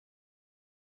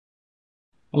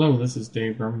Hello, this is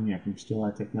Dave Birmingham from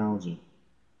Steeleye Technology.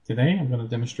 Today I'm going to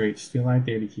demonstrate Steeleye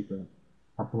DataKeeper,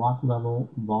 our block-level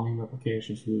volume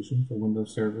replication solution for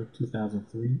Windows Server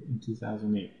 2003 and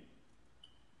 2008.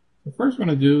 The first we're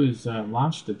going to do is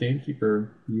launch the DataKeeper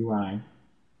UI.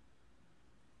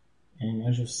 And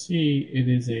as you'll see, it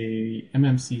is a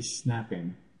MMC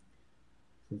snap-in.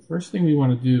 So the first thing we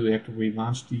want to do after we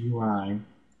launch the UI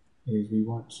is we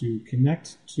want to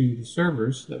connect to the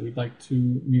servers that we'd like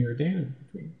to mirror data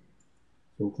between.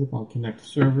 So we'll click on Connect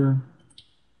Server,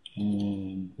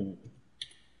 and we're going to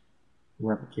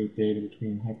replicate data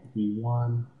between Hyper-V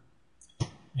 1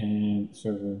 and the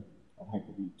server of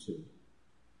Hyper-V 2.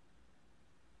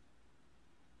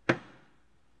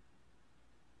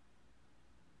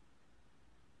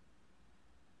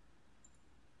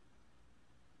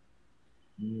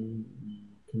 And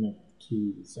connect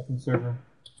to the second server,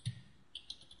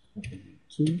 Hyper-V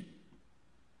 2.